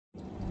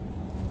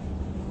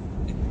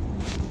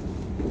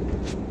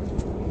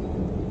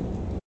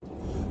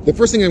The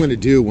first thing I'm going to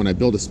do when I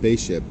build a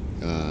spaceship,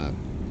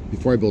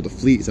 before I build a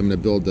fleet, is I'm going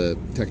to build the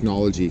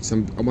technology.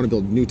 I want to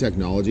build new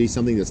technology,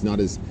 something that's not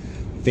as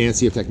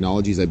fancy of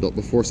technology as I built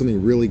before,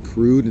 something really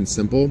crude and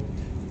simple,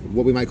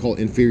 what we might call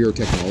inferior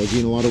technology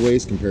in a lot of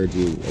ways compared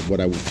to what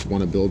I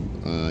want to build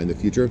in the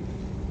future.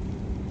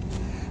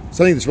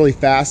 Something that's really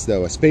fast,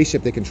 though, a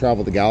spaceship that can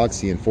travel the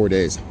galaxy in 4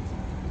 days.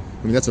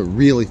 I mean, that's a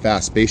really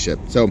fast spaceship.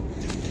 So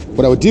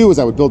what I would do is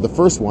I would build the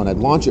first one, I'd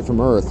launch it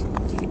from Earth,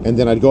 and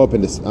then I'd go up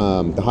into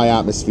the high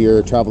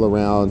atmosphere, travel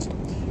around,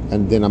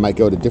 and then I might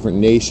go to different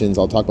nations.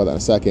 I'll talk about that in a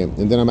second.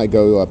 And then I might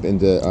go up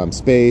into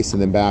space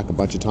and then back a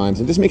bunch of times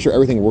and just make sure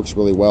everything works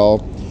really well.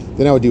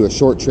 Then I would do a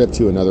short trip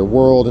to another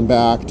world and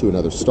back, to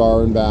another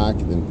star and back,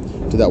 and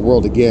then to that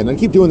world again. I'd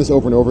keep doing this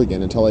over and over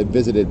again until I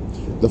visited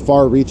the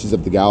far reaches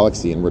of the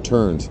galaxy and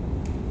returned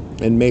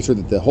and made sure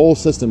that the whole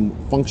system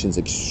functions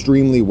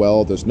extremely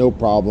well. There's no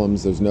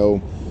problems, there's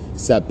no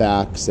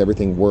setbacks,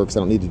 everything works. I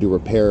don't need to do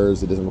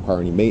repairs, it doesn't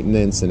require any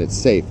maintenance, and it's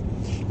safe.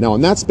 Now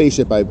on that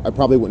spaceship, I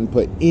probably wouldn't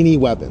put any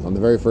weapons on the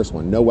very first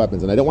one, no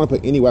weapons, and I don't want to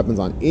put any weapons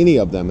on any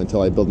of them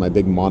until I build my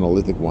big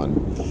monolithic one.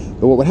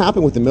 But what would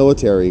happen with the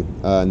military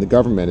and the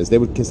government is they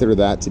would consider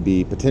that to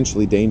be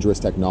potentially dangerous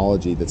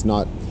technology that's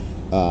not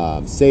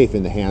safe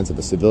in the hands of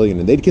a civilian,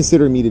 and they'd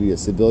consider me to be a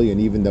civilian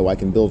even though I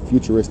can build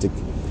futuristic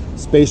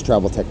space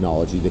travel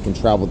technology that can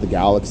travel the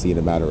galaxy in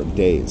a matter of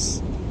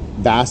days,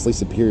 vastly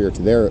superior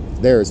to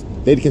theirs.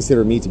 They'd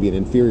consider me to be an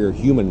inferior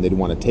human and they'd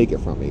want to take it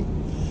from me.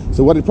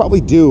 So what I'd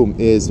probably do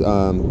is,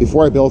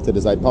 before I built it,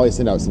 is I'd probably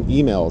send out some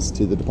emails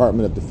to the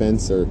Department of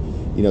Defense or,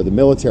 the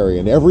military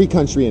in every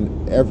country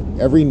and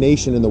every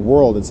nation in the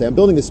world and say, I'm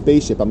building a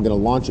spaceship, I'm going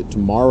to launch it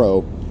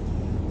tomorrow,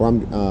 or I'm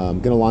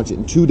going to launch it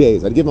in 2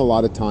 days. I'd give them a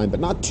lot of time, but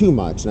not too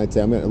much. And I'd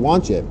say, I'm going to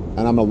launch it, and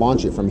I'm going to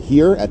launch it from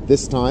here at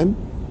this time.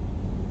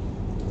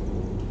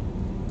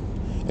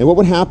 And what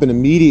would happen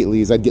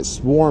immediately is I'd get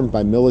swarmed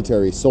by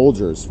military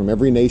soldiers from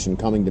every nation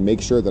coming to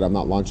make sure that I'm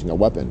not launching a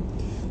weapon.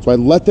 So I'd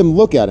let them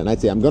look at it, and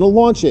I'd say, I'm going to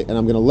launch it, and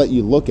I'm going to let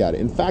you look at it.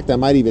 In fact, I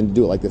might even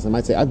do it like this. I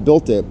might say, I've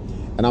built it,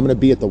 and I'm going to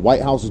be at the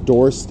White House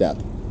doorstep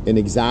in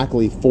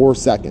exactly 4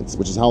 seconds,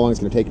 which is how long it's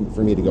going to take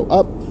for me to go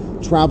up,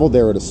 travel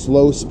there at a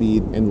slow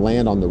speed, and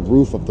land on the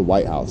roof of the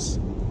White House.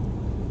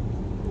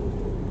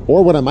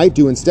 Or what I might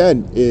do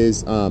instead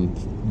is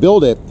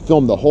build it,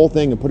 film the whole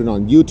thing, and put it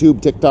on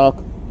YouTube,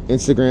 TikTok,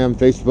 Instagram,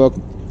 Facebook,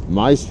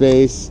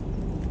 MySpace,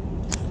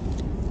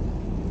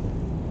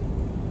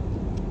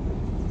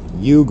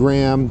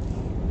 Ugram,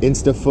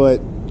 Instafoot,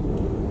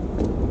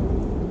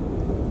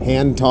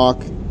 Hand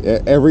Talk,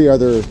 every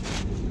other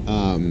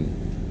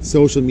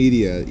social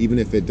media, even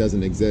if it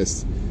doesn't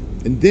exist.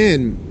 And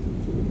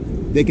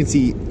then they can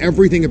see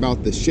everything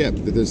about the ship,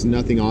 that there's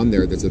nothing on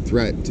there that's a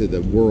threat to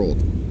the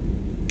world.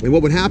 And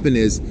what would happen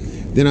is,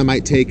 then I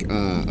might take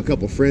a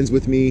couple friends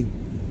with me,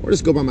 or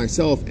just go by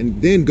myself,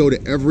 and then go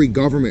to every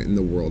government in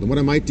the world. And what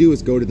I might do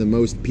is go to the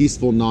most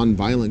peaceful,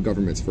 non-violent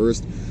governments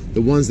first,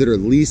 the ones that are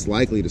least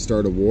likely to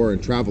start a war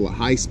and travel at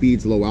high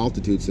speeds, low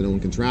altitudes so no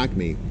one can track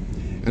me.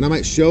 And I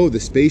might show the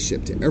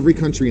spaceship to every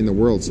country in the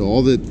world, so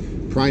all the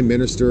prime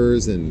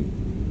ministers and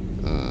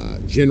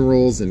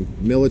generals and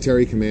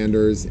military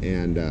commanders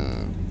and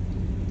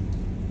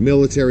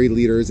military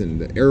leaders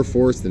and the Air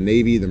Force, the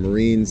Navy, the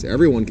Marines,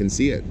 everyone can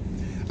see it.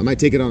 I might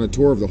take it on a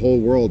tour of the whole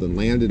world and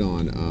land it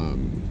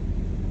on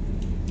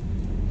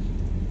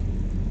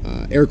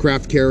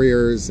aircraft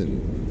carriers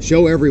and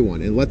show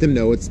everyone and let them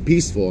know it's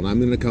peaceful and I'm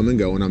going to come and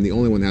go and I'm the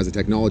only one that has the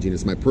technology and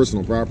it's my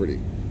personal property.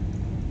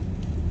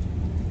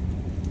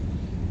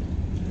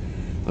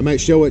 I might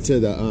show it to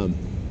the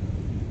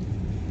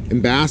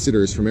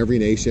ambassadors from every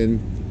nation.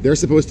 They're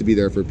supposed to be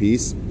there for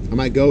peace. I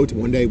might go to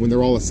one day when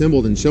they're all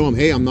assembled and show them,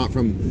 hey, I'm not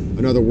from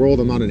another world,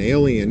 I'm not an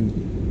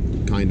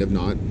alien, kind of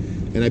not.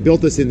 And I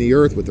built this in the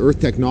earth with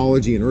earth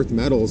technology and earth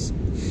metals.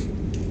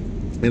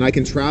 And I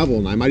can travel,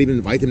 and I might even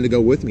invite them to go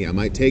with me. I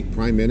might take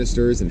prime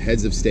ministers and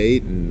heads of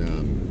state and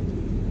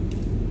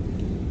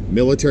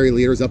military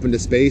leaders up into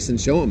space and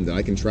show them that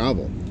I can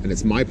travel. And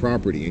it's my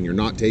property, and you're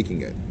not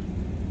taking it.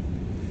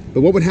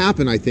 But what would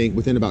happen, I think,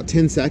 within about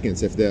 10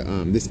 seconds if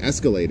this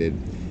escalated,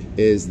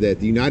 is that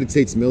the United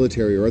States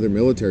military or other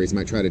militaries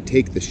might try to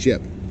take the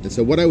ship. And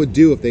so what I would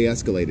do if they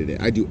escalated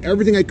it, I'd do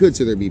everything I could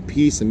so there'd be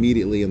peace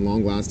immediately and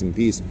long-lasting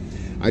peace.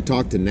 I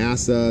talked to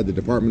NASA, the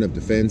Department of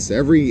Defense,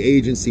 every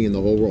agency in the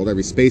whole world,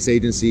 every space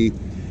agency,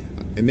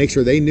 and make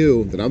sure they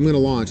knew that I'm going to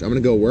launch. I'm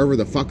going to go wherever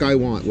the fuck I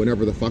want,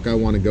 whenever the fuck I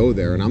want to go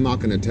there, and I'm not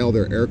going to tell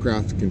their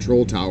aircraft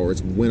control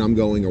towers when I'm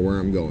going or where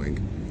I'm going.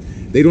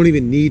 They don't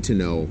even need to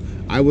know.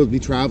 I will be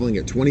traveling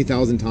at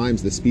 20,000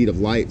 times the speed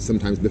of light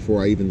sometimes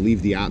before I even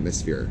leave the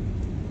atmosphere.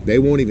 They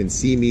won't even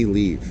see me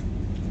leave.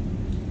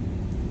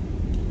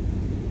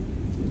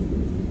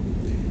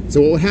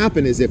 So what will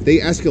happen is if they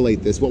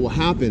escalate this, what will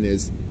happen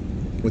is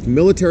with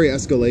military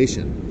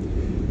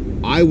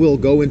escalation, I will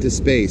go into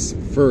space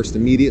first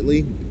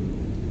immediately,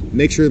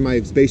 make sure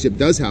my spaceship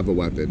does have a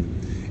weapon,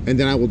 and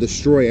then I will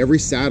destroy every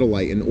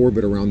satellite in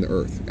orbit around the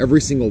Earth, every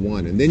single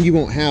one. And then you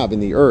won't have in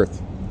the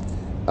Earth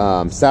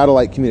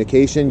satellite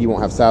communication. You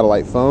won't have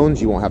satellite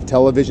phones. You won't have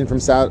television from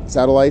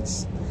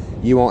satellites.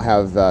 You won't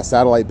have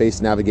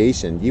satellite-based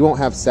navigation. You won't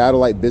have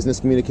satellite business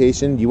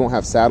communication. You won't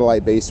have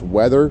satellite-based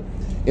weather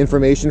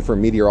information for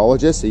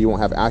meteorologists, so you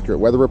won't have accurate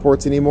weather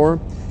reports anymore.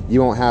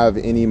 You won't have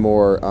any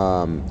more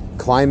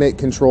climate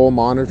control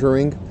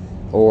monitoring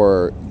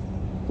or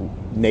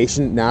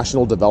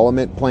national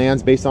development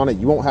plans based on it.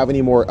 You won't have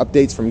any more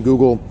updates from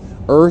Google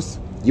Earth.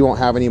 You won't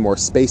have any more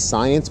space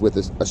science with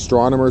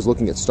astronomers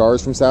looking at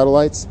stars from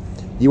satellites.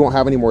 You won't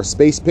have any more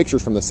space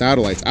pictures from the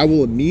satellites. I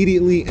will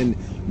immediately and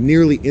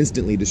nearly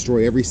instantly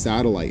destroy every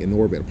satellite in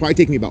orbit. It'll probably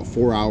take me about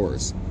 4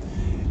 hours.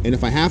 And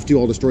if I have to,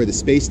 I'll destroy the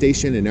space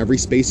station and every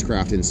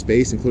spacecraft in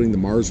space, including the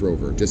Mars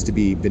rover, just to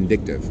be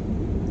vindictive.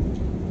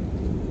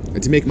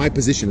 And to make my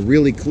position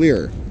really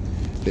clear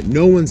that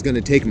no one's going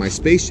to take my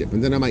spaceship.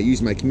 And then I might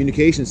use my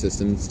communication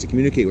systems to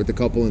communicate with the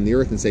couple in the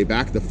Earth and say,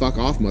 back the fuck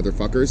off,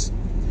 motherfuckers.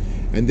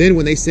 And then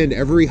when they send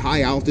every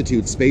high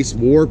altitude space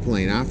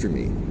warplane after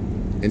me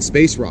and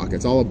space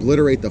rockets, I'll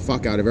obliterate the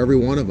fuck out of every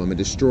one of them and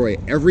destroy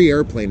every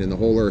airplane in the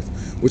whole Earth,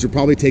 which would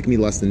probably take me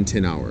less than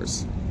 10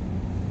 hours.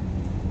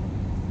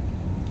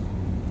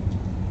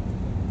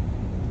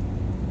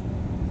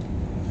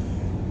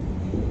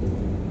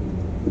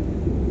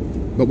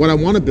 But what I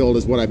want to build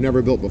is what I've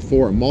never built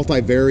before, a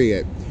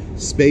multivariate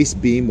space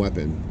beam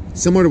weapon,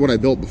 similar to what I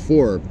built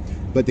before,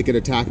 but they could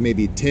attack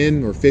maybe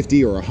 10 or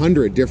 50 or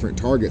 100 different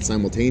targets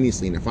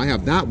simultaneously. And if I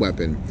have that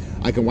weapon,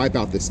 I can wipe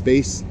out the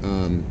space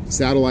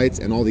satellites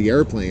and all the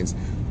airplanes,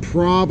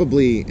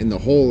 probably in the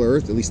whole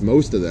Earth, at least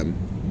most of them,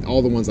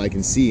 all the ones I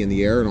can see in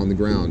the air and on the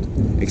ground,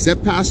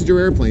 except passenger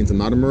airplanes. I'm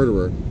not a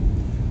murderer.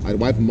 I'd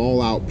wipe them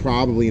all out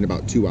probably in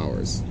about 2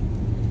 hours.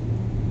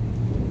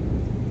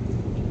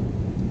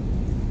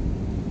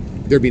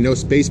 There'd be no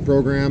space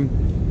program.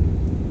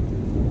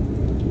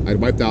 I'd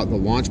wiped out the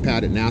launch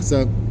pad at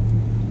NASA,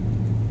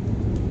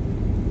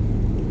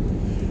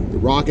 the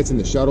rockets and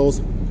the shuttles.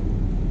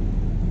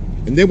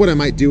 And then what I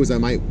might do is I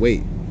might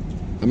wait.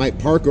 I might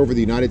park over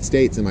the United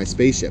States in my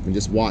spaceship and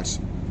just watch.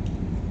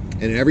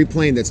 And in every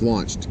plane that's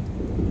launched,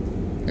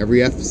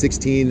 every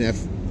F-16,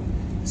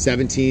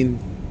 F-17,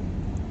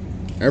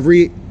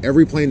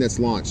 every plane that's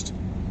launched,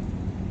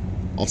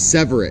 I'll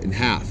sever it in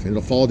half and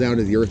it'll fall down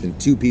to the Earth in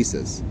 2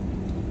 pieces.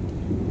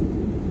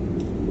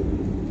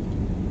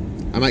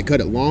 I might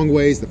cut it long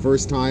ways the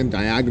first time,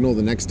 diagonal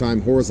the next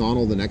time,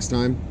 horizontal the next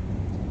time.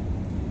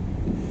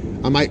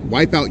 I might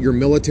wipe out your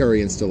military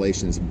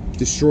installations,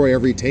 destroy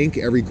every tank,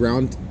 every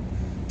ground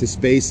to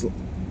space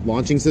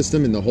launching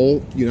system in the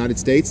whole United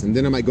States, and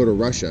then I might go to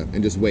Russia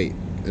and just wait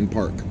and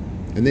park.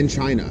 And then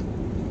China.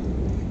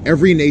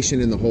 Every nation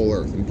in the whole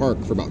Earth and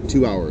park for about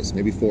 2 hours,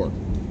 maybe 4.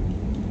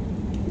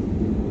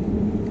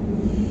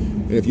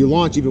 And if you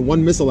launch even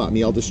one missile at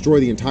me, I'll destroy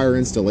the entire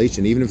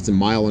installation, even if it's a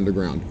mile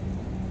underground.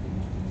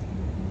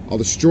 I'll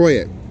destroy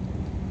it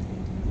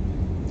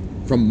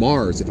from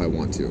Mars if I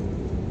want to.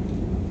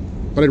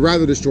 But I'd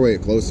rather destroy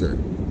it closer,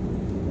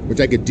 which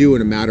I could do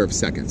in a matter of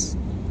seconds.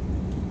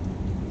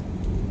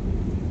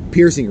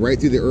 Piercing right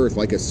through the Earth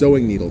like a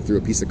sewing needle through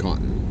a piece of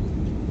cotton.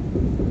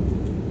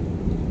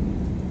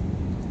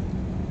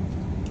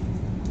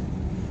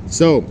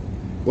 So,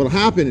 what'll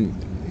happen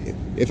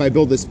if I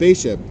build this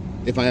spaceship,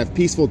 if I have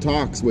peaceful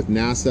talks with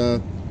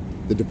NASA,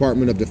 the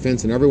Department of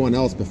Defense, and everyone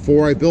else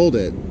before I build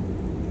it,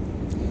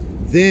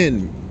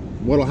 then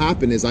what'll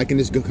happen is I can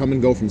just come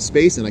and go from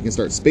space and I can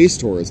start space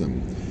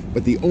tourism.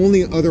 But the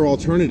only other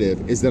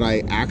alternative is that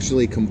I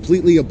actually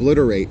completely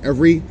obliterate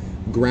every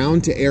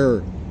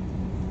ground-to-air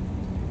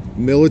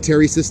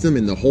military system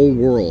in the whole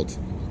world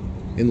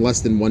in less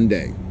than 1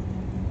 day.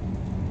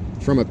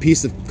 From a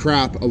piece of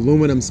crap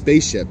aluminum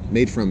spaceship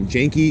made from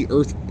janky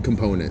Earth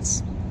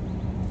components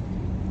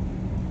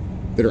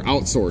that are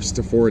outsourced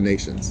to foreign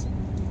nations.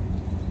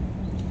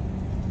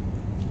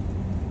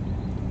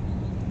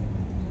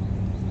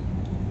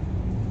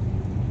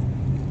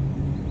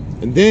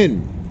 And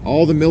then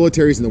all the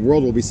militaries in the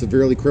world will be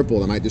severely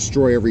crippled. I might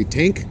destroy every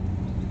tank,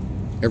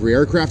 every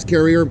aircraft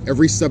carrier,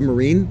 every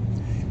submarine,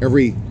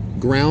 every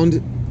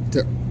ground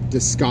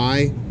to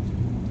sky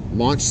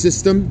launch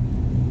system,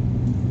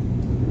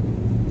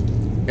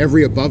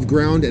 every above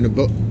ground and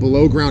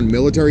below ground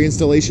military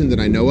installation that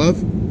I know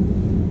of.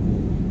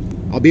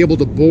 I'll be able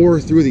to bore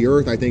through the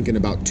Earth, I think, in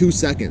about 2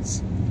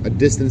 seconds, a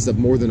distance of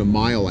more than a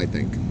mile, I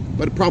think,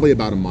 but probably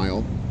about a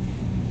mile,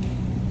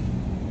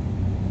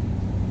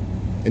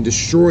 and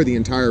destroy the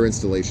entire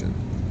installation.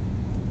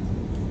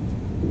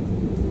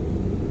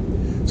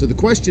 So the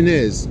question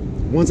is,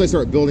 once I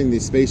start building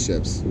these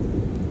spaceships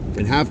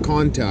and have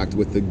contact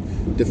with the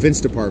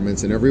defense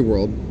departments in every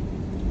world,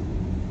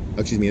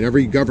 in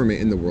every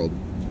government in the world,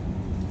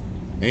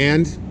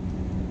 and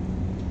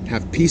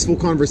have peaceful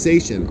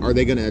conversation, are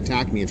they going to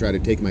attack me and try to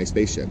take my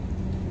spaceship?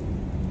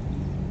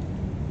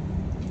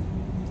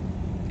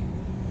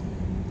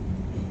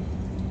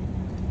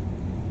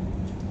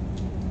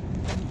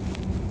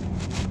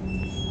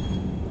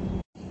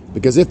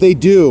 Because if they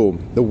do,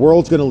 the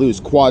world's going to lose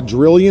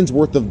quadrillions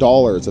worth of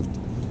dollars of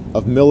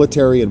of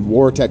military and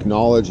war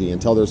technology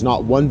until there's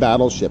not one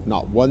battleship,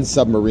 not one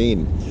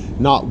submarine,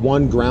 not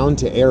one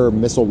ground-to-air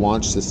missile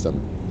launch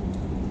system,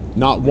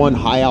 not one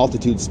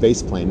high-altitude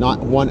space plane, not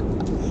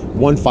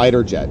one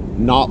fighter jet,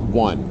 not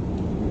one.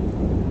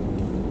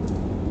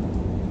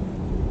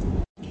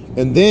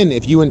 And then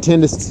if you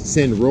intend to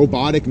send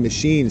robotic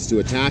machines to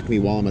attack me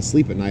while I'm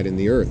asleep at night in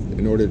the earth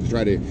in order to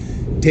try to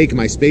take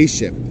my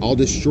spaceship, I'll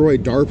destroy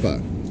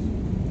DARPA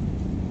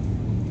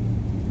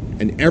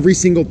and every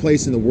single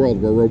place in the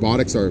world where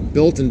robotics are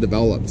built and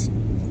developed,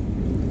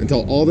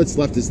 until all that's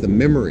left is the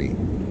memory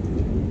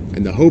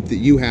and the hope that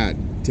you had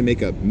to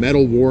make a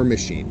metal war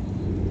machine.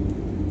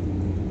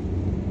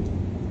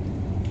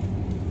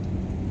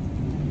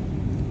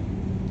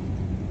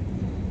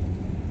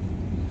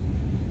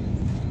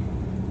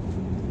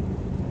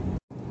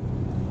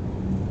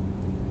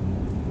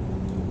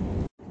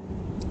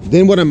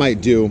 Then what I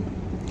might do,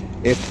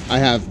 if I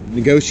have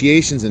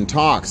negotiations and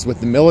talks with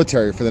the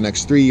military for the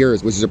next 3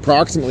 years, which is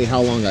approximately how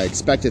long I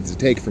expect it to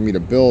take for me to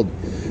build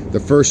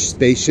the first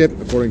spaceship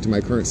according to my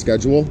current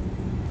schedule,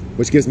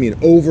 which gives me an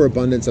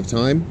overabundance of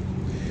time,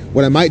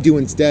 what I might do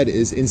instead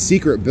is in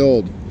secret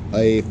build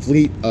a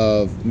fleet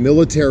of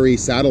military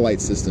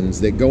satellite systems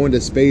that go into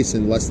space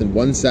in less than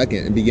 1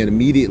 second and begin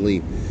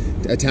immediately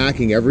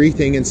attacking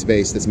everything in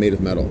space that's made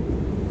of metal,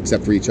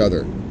 except for each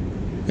other.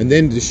 And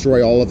then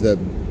destroy all of the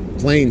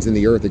planes in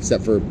the earth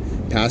except for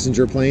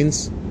passenger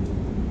planes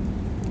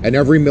and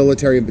every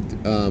military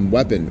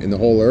weapon in the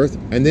whole earth,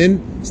 and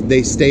then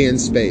they stay in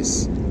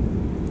space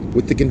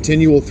with the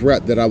continual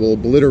threat that I will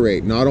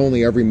obliterate not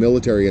only every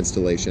military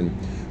installation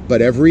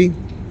but every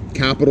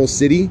capital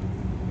city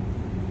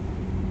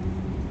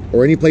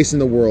or any place in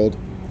the world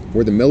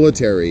where the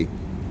military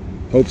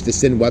hopes to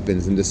send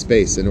weapons into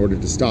space in order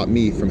to stop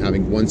me from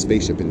having one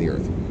spaceship in the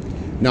earth.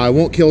 Now, I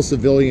won't kill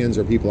civilians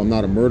or people, I'm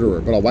not a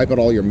murderer, but I'll wipe out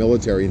all your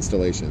military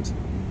installations.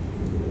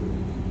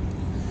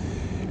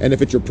 And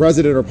if it's your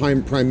president or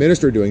prime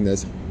minister doing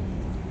this,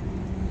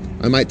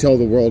 I might tell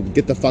the world,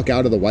 get the fuck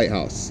out of the White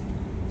House,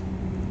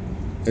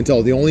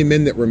 until the only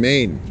men that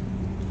remain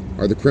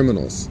are the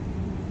criminals.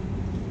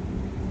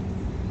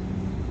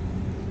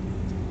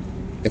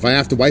 If I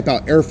have to wipe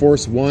out Air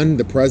Force One,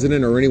 the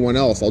president, or anyone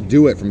else, I'll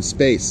do it from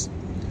space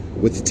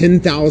with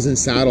 10,000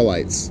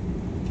 satellites,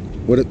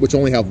 which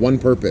only have one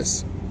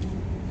purpose: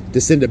 to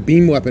send a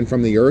beam weapon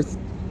from the earth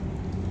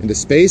into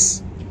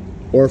space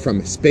or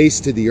from space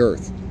to the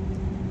earth.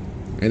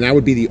 And I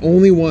would be the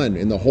only one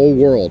in the whole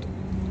world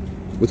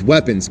with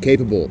weapons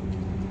capable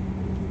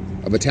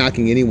of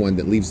attacking anyone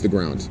that leaves the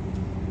ground,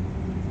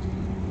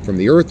 from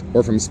the earth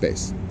or from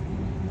space,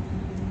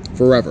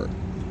 forever.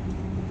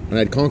 And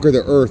I'd conquer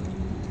the earth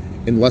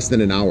in less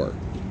than an hour.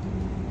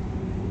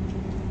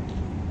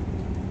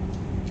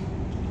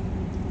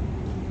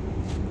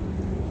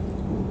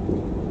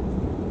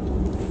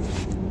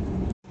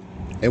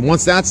 And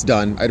once that's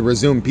done, I'd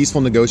resume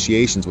peaceful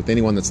negotiations with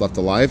anyone that's left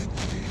alive,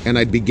 and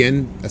I'd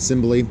begin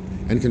assembly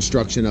and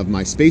construction of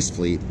my space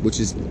fleet, which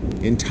is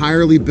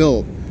entirely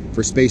built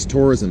for space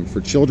tourism,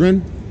 for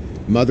children,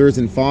 mothers,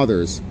 and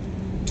fathers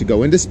to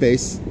go into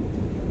space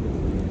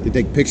to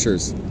take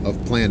pictures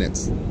of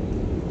planets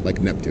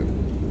like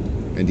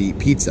Neptune and to eat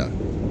pizza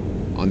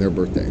on their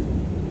birthday.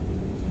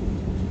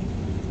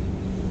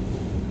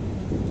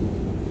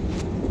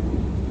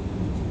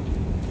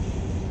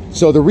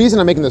 So the reason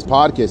I'm making this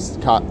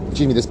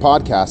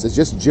podcast is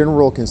just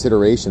general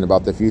consideration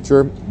about the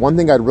future. One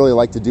thing I'd really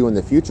like to do in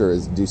the future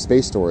is do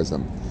space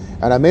tourism.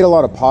 And I've made a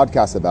lot of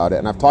podcasts about it,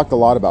 and I've talked a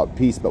lot about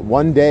peace, but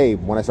one day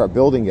when I start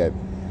building it,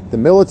 the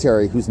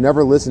military, who's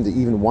never listened to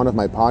even one of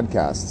my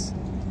podcasts,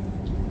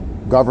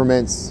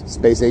 governments,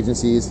 space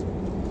agencies,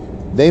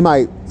 they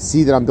might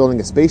see that I'm building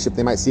a spaceship,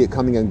 they might see it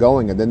coming and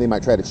going, and then they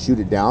might try to shoot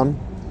it down.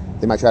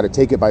 They might try to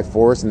take it by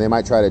force, and they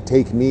might try to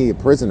take me a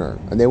prisoner,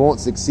 and they won't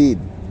succeed.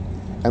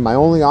 And my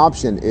only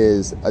option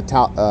is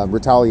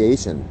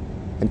retaliation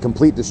and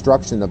complete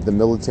destruction of the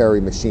military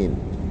machine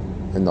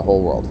in the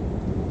whole world.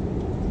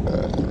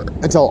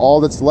 Until all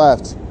that's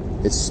left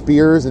is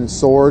spears and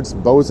swords,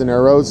 bows and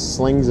arrows,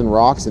 slings and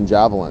rocks and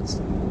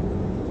javelins.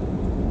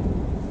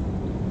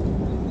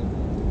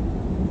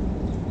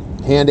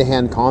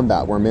 Hand-to-hand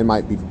combat where men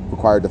might be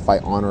required to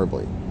fight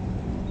honorably.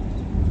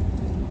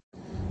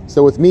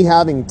 So with me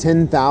having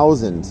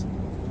 10,000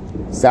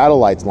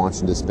 satellites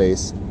launched into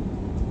space,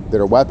 that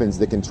are weapons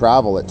that can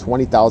travel at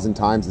 20,000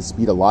 times the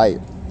speed of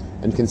light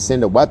and can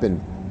send a weapon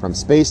from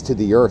space to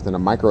the earth in a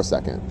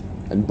microsecond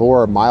and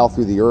bore a mile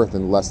through the earth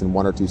in less than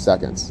 1 or 2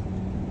 seconds.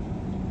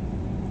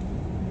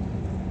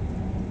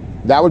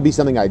 That would be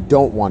something I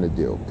don't want to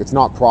do. It's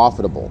not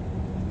profitable.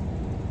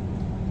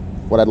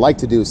 What I'd like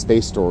to do is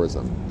space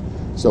tourism.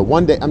 So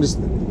one day,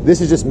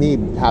 this is just me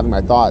having my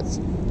thoughts.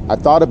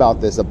 I've thought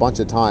about this a bunch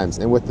of times,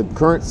 and with the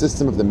current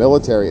system of the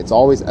military, it's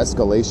always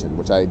escalation,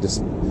 which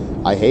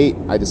I hate,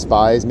 I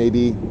despise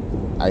maybe,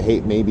 I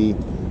hate maybe,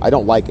 I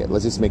don't like it.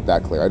 Let's just make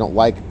that clear. I don't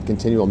like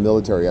continual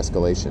military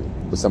escalation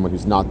with someone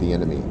who's not the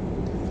enemy.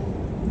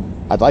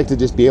 I'd like to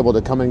just be able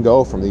to come and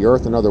go from the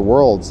earth and other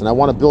worlds, and I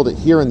want to build it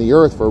here in the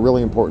earth for a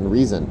really important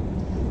reason.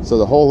 So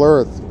the whole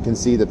earth can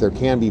see that there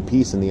can be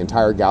peace in the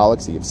entire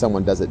galaxy if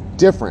someone does it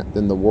different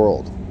than the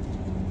world.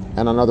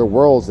 And on other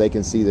worlds, they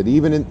can see that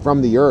even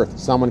from the earth,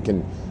 someone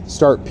can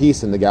start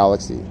peace in the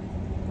galaxy.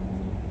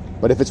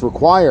 But if it's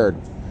required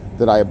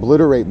that I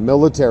obliterate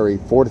military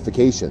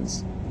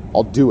fortifications,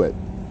 I'll do it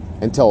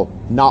until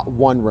not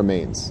one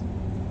remains.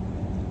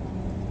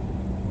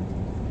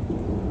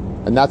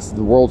 And that's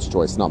the world's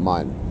choice, not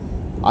mine.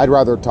 I'd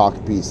rather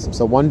talk peace.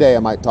 So one day I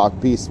might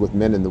talk peace with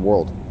men in the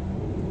world.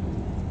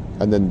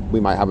 And then we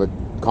might have a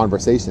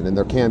conversation, and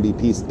there can be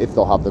peace if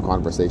they'll have the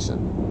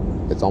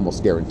conversation. It's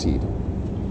almost guaranteed.